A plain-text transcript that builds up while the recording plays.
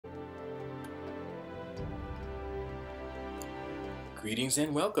Greetings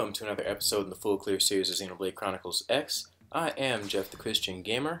and welcome to another episode in the full clear series of Xenoblade Chronicles X. I am Jeff the Christian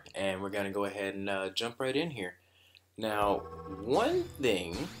Gamer, and we're going to go ahead and jump right in here. Now, one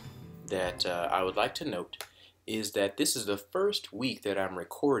thing that I would like to note is that this is the first week that I'm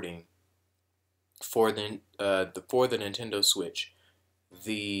recording for the Nintendo Switch.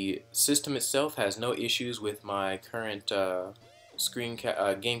 The system itself has no issues with my current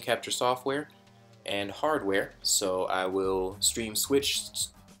game capture software and hardware, so I will stream Switch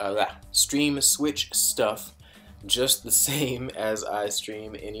stuff just the same as I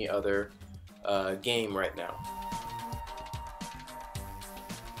stream any other game right now.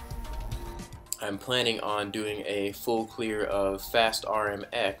 I'm planning on doing a full clear of Fast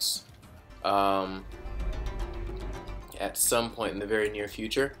RMX at some point in the very near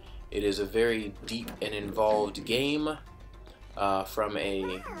future. It is a very deep and involved game from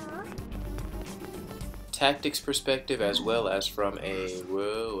a tactics perspective, as well as from a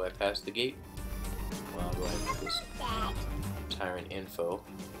whoa, I passed the gate. Well, I'll go ahead and put this tyrant info.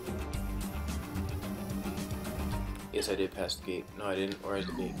 Yes, I did pass the gate. No, I didn't. Where is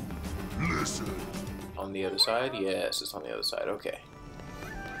the gate? Listen. On the other side? Yes, it's on the other side. Okay.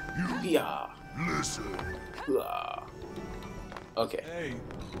 Yeah. Listen. Okay. Hey.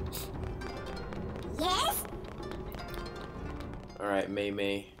 Yes? Alright,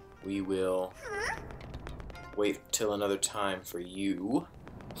 May, we will wait till another time for you.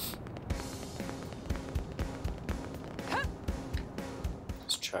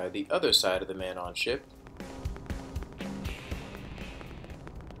 Let's try the other side of the man-on ship.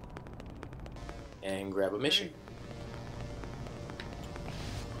 And grab a mission.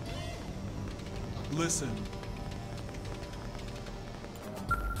 Listen.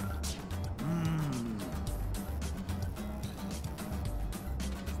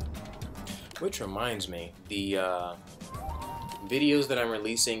 Which reminds me, the videos that I'm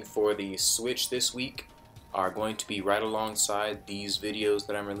releasing for the Switch this week are going to be right alongside these videos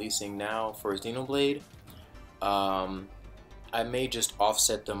that I'm releasing now for Xenoblade. I may just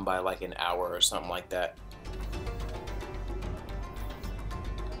offset them by like an hour or something like that.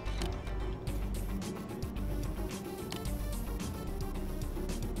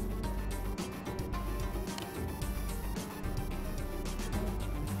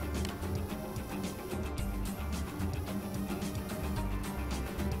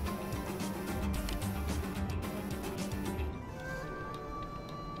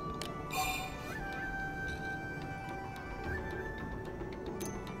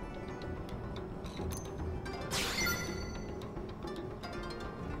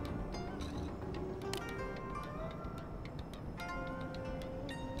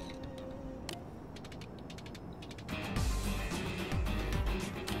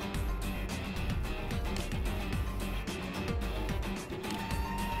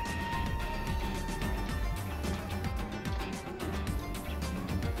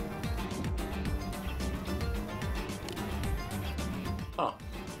 Huh.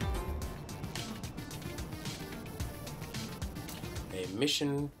 A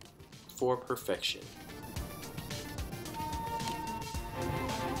mission for perfection.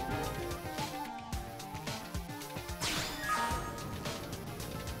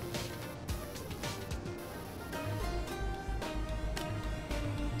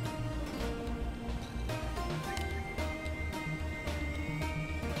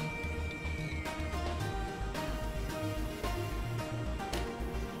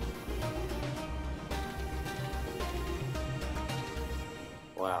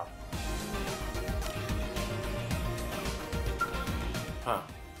 Wow. Huh.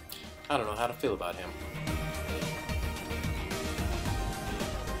 I don't know how to feel about him.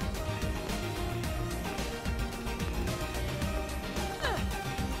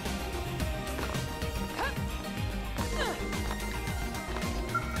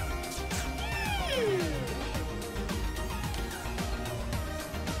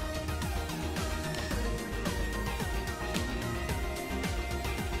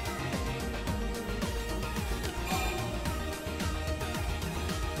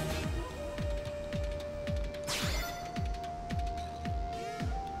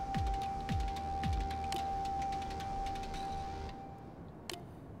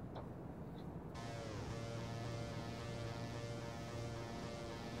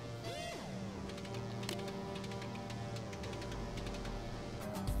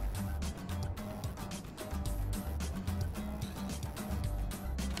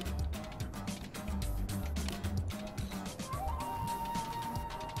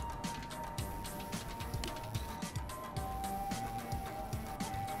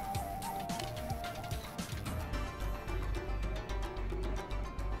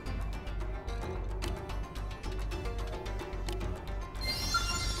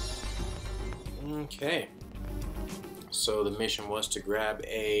 Okay. So the mission was to grab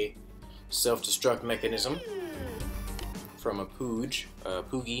a self-destruct mechanism from a Pooj,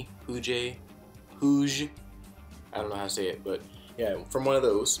 Pooj. I don't know how to say it, but yeah, from one of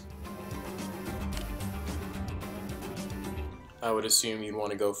those. I would assume you'd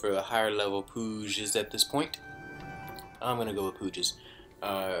want to go for the higher level Poojas at this point. I'm gonna go with Poojas.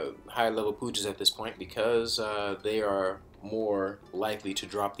 Higher level Poojas at this point because they are more likely to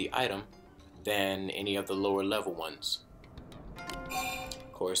drop the item than any of the lower level ones.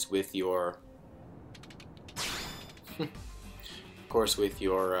 Of course, with your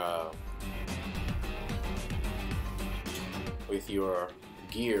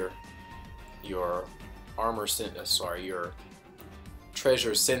gear, your your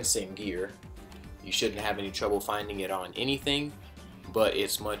treasure sensing gear, you shouldn't have any trouble finding it on anything, but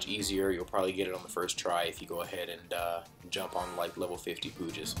it's much easier. You'll probably get it on the first try if you go ahead and jump on like level 50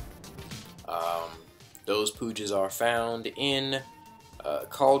 Poojas. Those Poojas are found in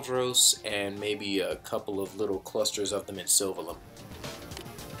Caldros and maybe a couple of little clusters of them in Sylvalum.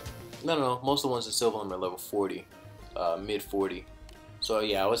 No, most of the ones in Sylvalum are level 40, mid 40. So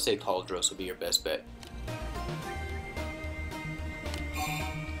yeah, I would say Caldros would be your best bet.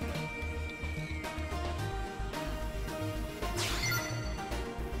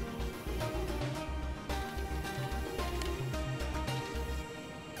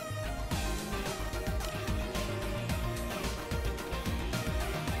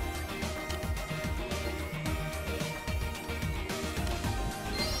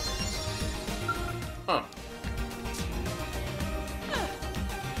 Huh.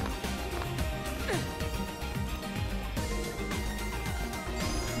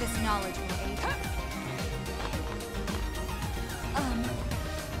 This knowledge will aid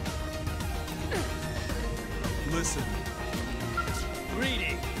you. Listen.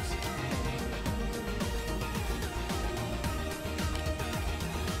 Greetings.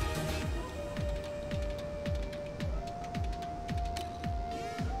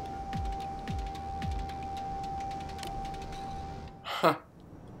 Huh.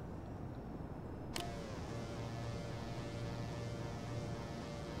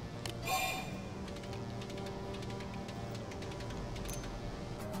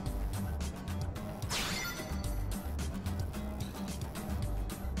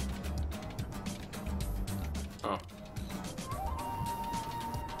 Oh.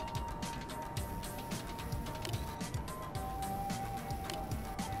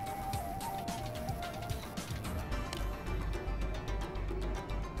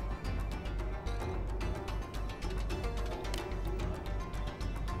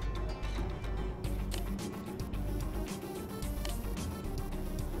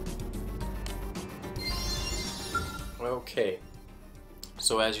 Okay,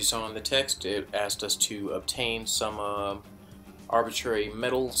 so as you saw in the text, it asked us to obtain some arbitrary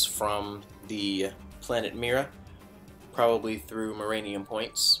metals from the planet Mira, probably through Moranium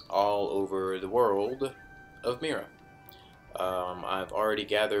points all over the world of Mira. I've already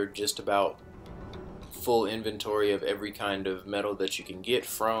gathered just about full inventory of every kind of metal that you can get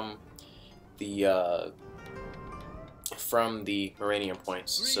from the Moranium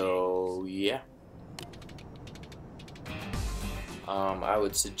points, so yeah. I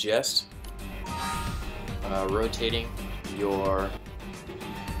would suggest rotating your...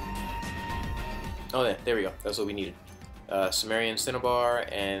 Oh yeah, there we go. That's what we needed. Sumerian Cinnabar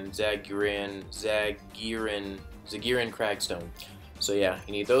and Zagiran Cragstone. So yeah,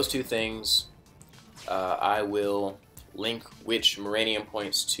 you need those two things. I will link which Moranium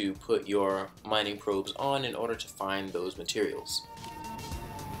points to put your mining probes on in order to find those materials.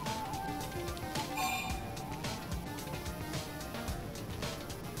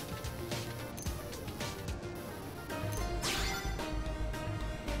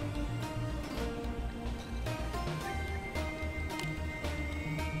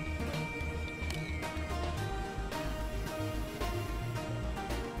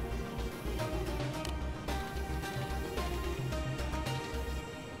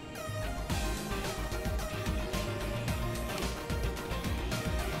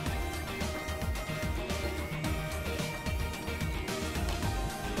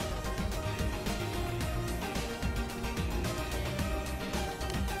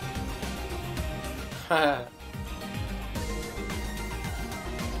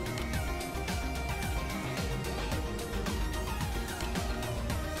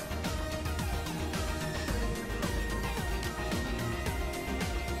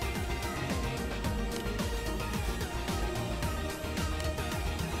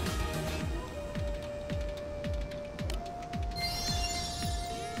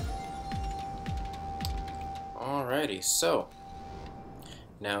 Alrighty, so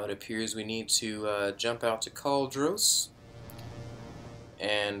now it appears we need to jump out to Cauldros,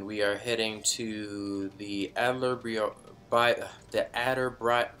 and we are heading to the Adder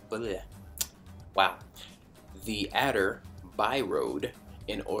by Road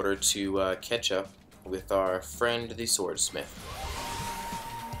in order to catch up with our friend the swordsmith.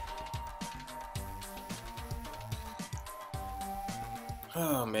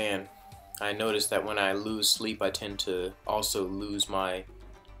 Oh man, I noticed that when I lose sleep I tend to also lose my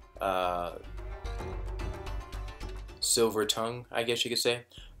silver tongue, I guess you could say.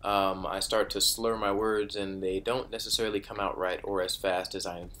 I start to slur my words and they don't necessarily come out right or as fast as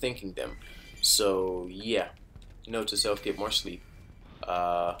I am thinking them. So yeah, note to self, get more sleep.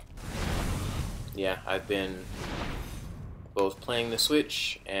 Yeah, I've been both playing the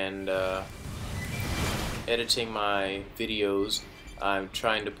Switch and editing my videos. I'm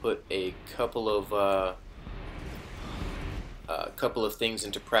trying to put a couple of things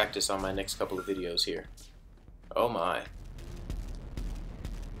into practice on my next couple of videos here. Oh my.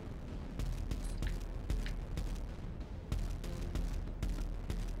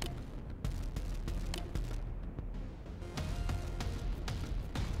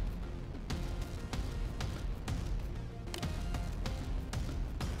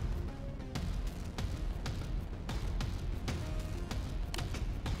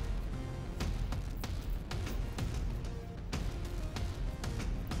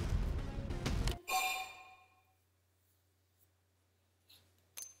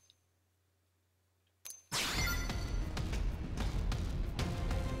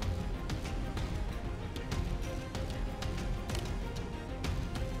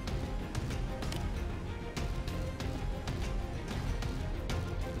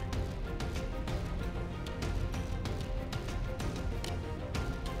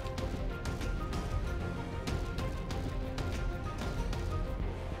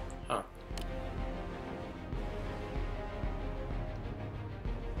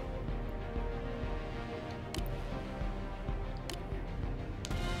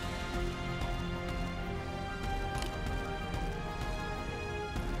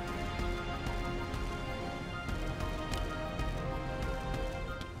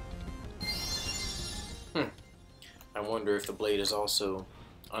 Huh. I wonder if the blade is also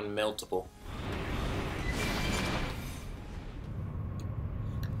unmeltable.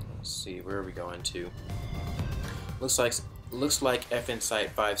 Let's see, where are we going to? Looks like FN Site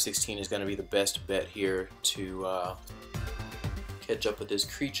 516 is going to be the best bet here to catch up with this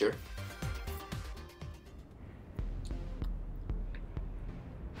creature.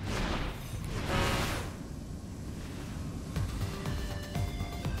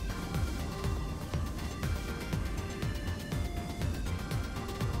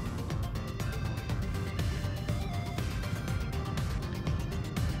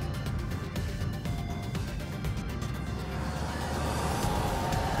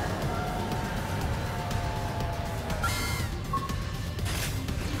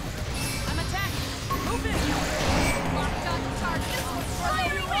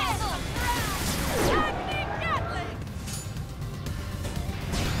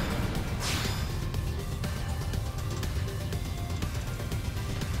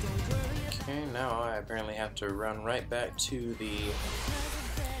 Now I apparently have to run right back to the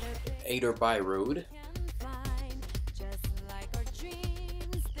Adder by Road.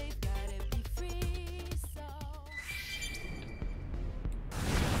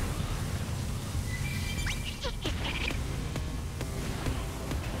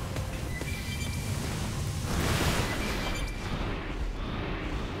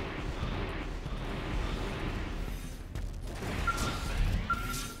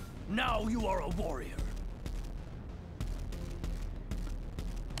 Now you are a warrior.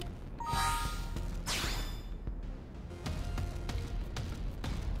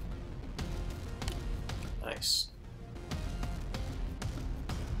 Nice.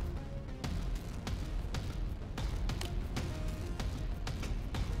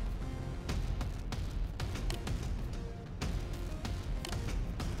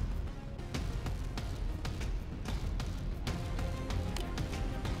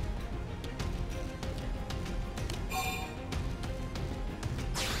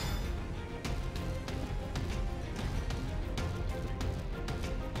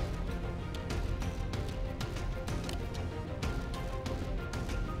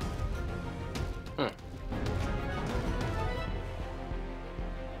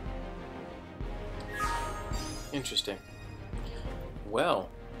 Interesting. Well,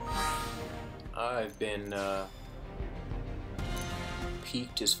 I've been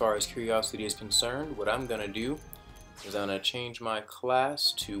piqued as far as curiosity is concerned. What I'm gonna do is I'm going to change my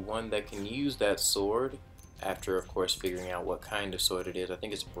class to one that can use that sword, after of course figuring out what kind of sword it is. I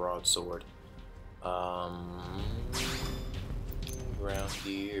think it's broadsword. Around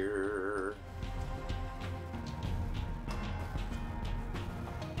here.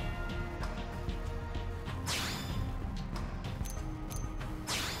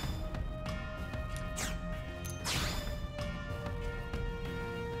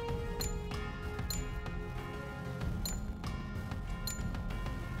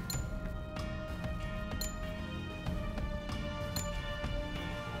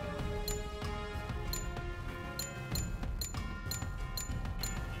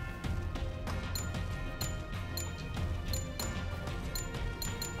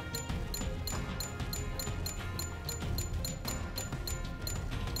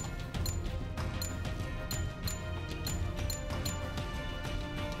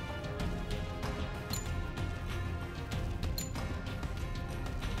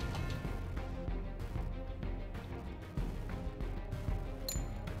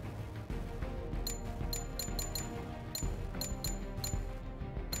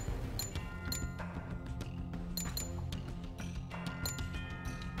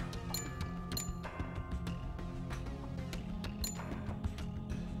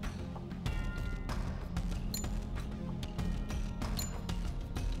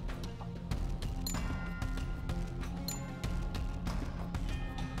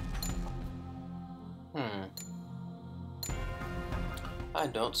 I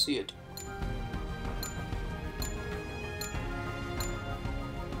don't see it.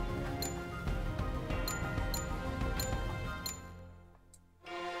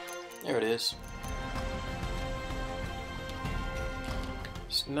 There it is.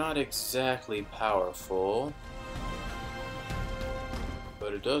 It's not exactly powerful,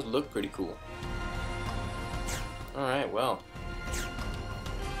 but it does look pretty cool. Alright, well,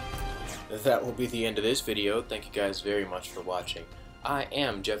 that will be the end of this video. Thank you guys very much for watching. I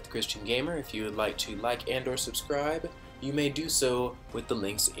am Jeff the Christian Gamer. If you would like to like and or subscribe, you may do so with the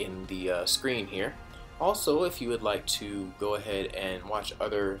links in the screen here. Also, if you would like to go ahead and watch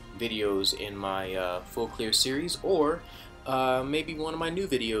other videos in my full clear series, or maybe one of my new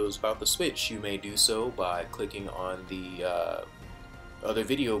videos about the Switch, you may do so by clicking on the other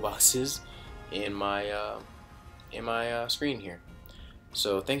video boxes in my screen here.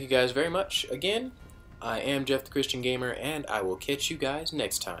 So thank you guys very much again. I am Jeff the Christian Gamer, and I will catch you guys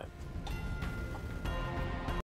next time.